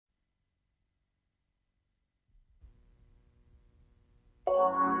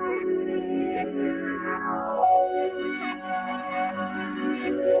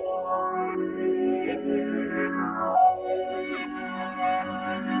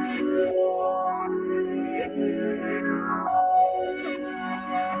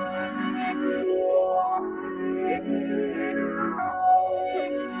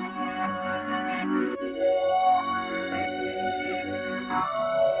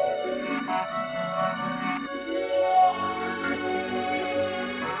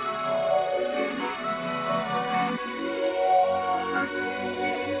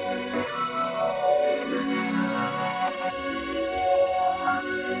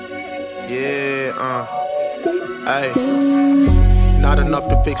Ay. Not enough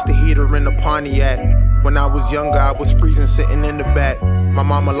to fix the heater in the Pontiac. When I was younger, I was freezing sitting in the back. My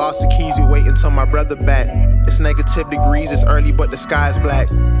mama lost the keys, we wait until my brother back. It's negative degrees, it's early, but the sky's black.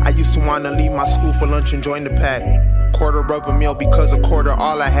 I used to wanna leave my school for lunch and join the pack. Quarter of a meal because a quarter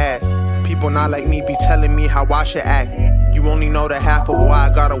all I had. People not like me be telling me how I should act. You only know the half of why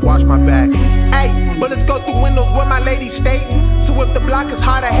I gotta watch my back. Ayy, but let's go through windows where my lady stay. So if the block is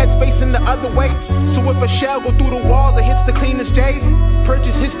hot, her head's facing the other way. So if a shell go through the walls, it hits the cleanest J's.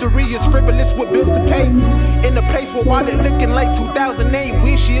 Purchase history is frivolous with bills to pay. In a place where wallet looking like 2008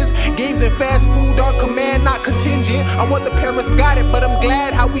 wishes. Games and fast food on command, not contingent on what the parents got it, but I'm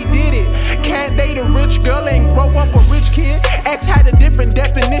glad how we did it. Can't date a rich girl and grow up a rich kid. X had a different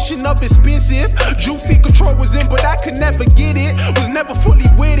definition of expensive. Juicy control was in, but I could never get it. Was never fully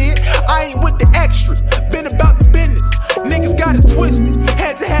with it. I ain't with the extras, been about the business. Niggas got it twisted.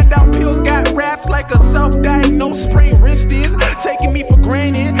 Had to hand out pills, got raps like a self-diagnosed sprained wrist is. Taking me for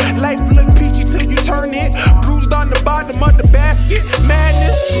granted. Life look peachy till you turn it. Bruised on the bottom of the basket.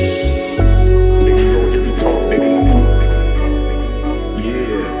 Madness. Nigga, you gon' hear me talk, nigga.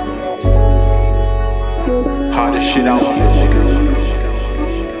 Yeah. Hottest shit out here, nigga.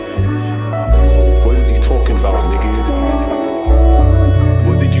 What are you talking about, nigga?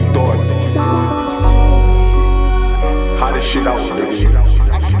 What did you thought? Hottest shit out, nigga.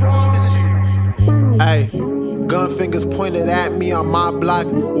 I promise you. Ay. Gun fingers pointed at me on my block.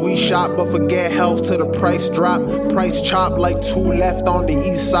 We shot but forget health till the price drop. Price chop like 2 left on the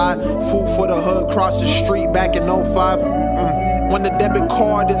east side. Food for the hood, cross the street back in 05. When the debit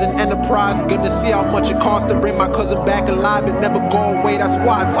card is an enterprise, gonna see how much it costs to bring my cousin back alive and never go away. That's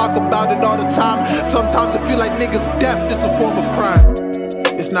why I talk about it all the time. Sometimes I feel like niggas' death is a form of crime.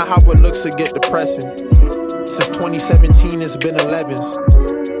 It's not how it looks to get depressing. Since 2017 it's been 11s.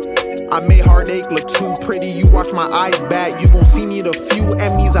 I made heartache look too pretty. You watch my eyes bad, you gon' see need a few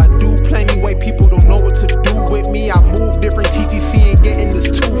Emmys. I do plenty way people don't know what to do with me. I move different TTC and getting this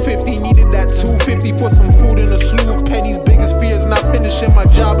 250. Needed that 250 for some food and a slew of pennies. Biggest fear is not finishing my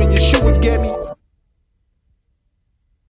job and your shit would get me.